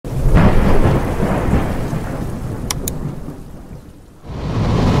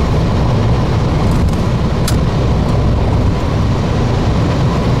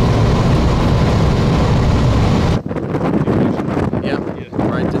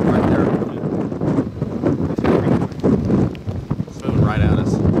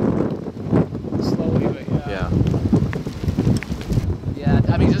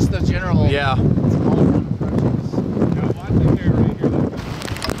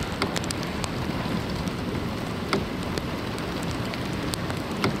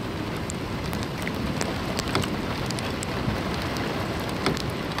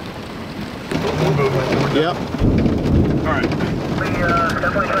Yep.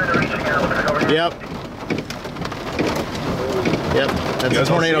 Yep, that's a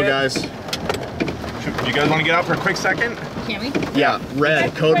tornado, guys. You guys want to get out for a quick second? Can we? Yeah,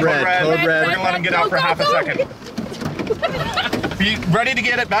 red, code red. We're going to let him get out for half a second. Be ready to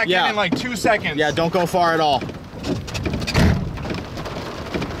get it back in like 2 seconds. Yeah, don't go far at all.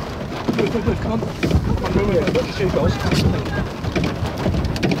 Come on, move it. Here it goes.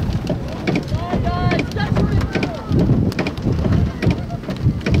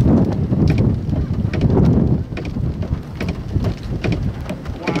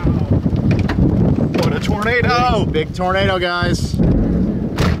 What a tornado! Big tornado, guys.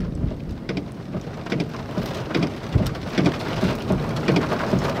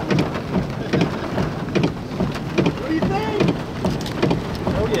 What do you think?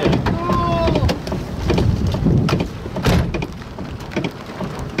 Oh yeah.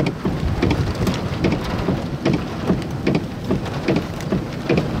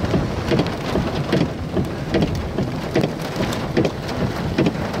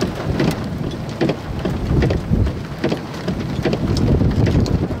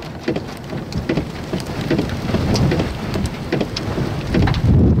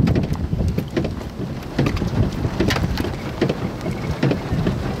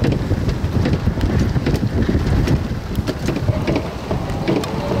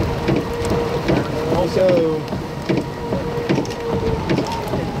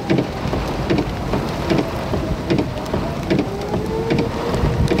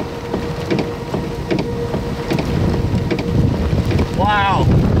 Wow.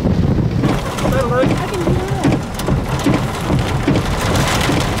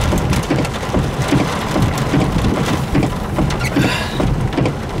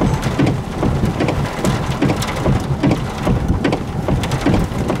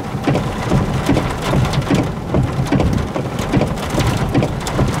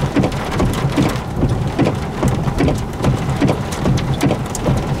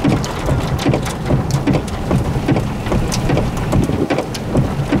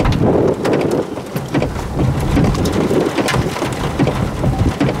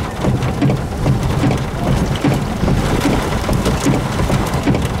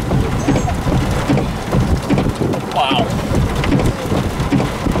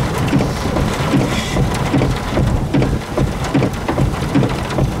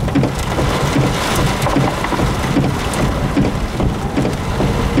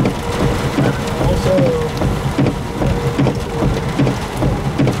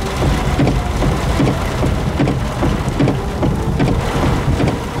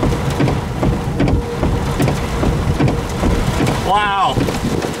 Wow.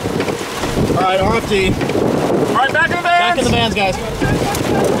 All right, RFD. All right, back in the vans. Back in the vans, guys.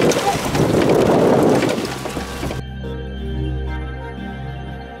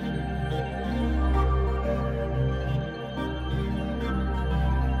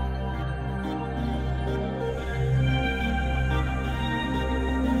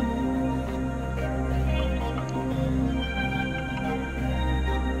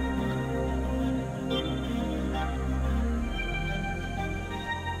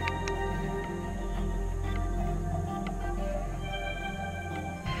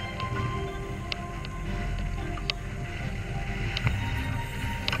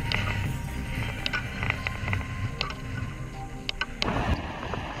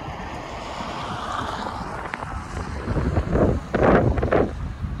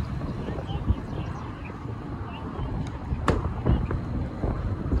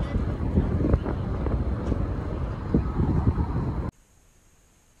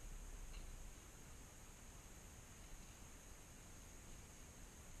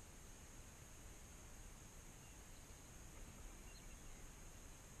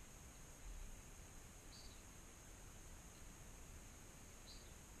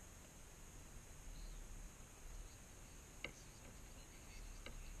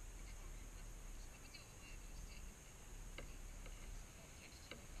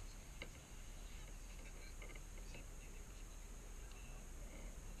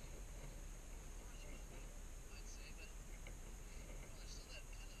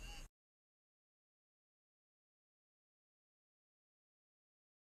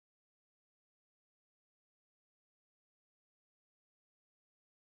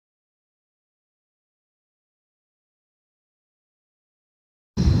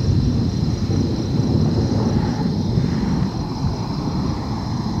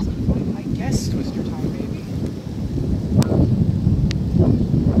 Twister time, baby.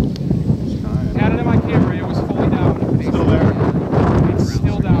 Had it in my camera, it was fully down. Still there. It's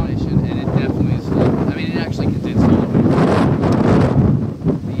still down. And it definitely is. I mean, it actually condensed all the way.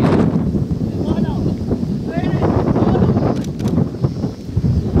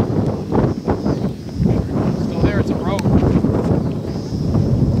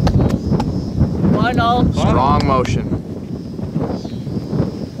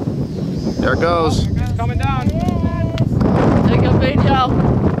 There it goes. It's coming down. Take a video.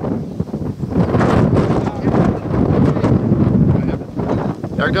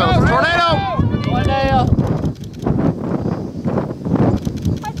 There it goes. Tornado! Tornado.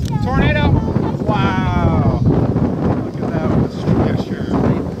 Tornado. Wow. Look at that with a structure.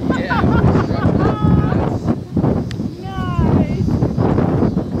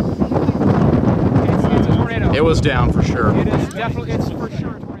 It's a tornado. It was down for sure. It is definitely. It's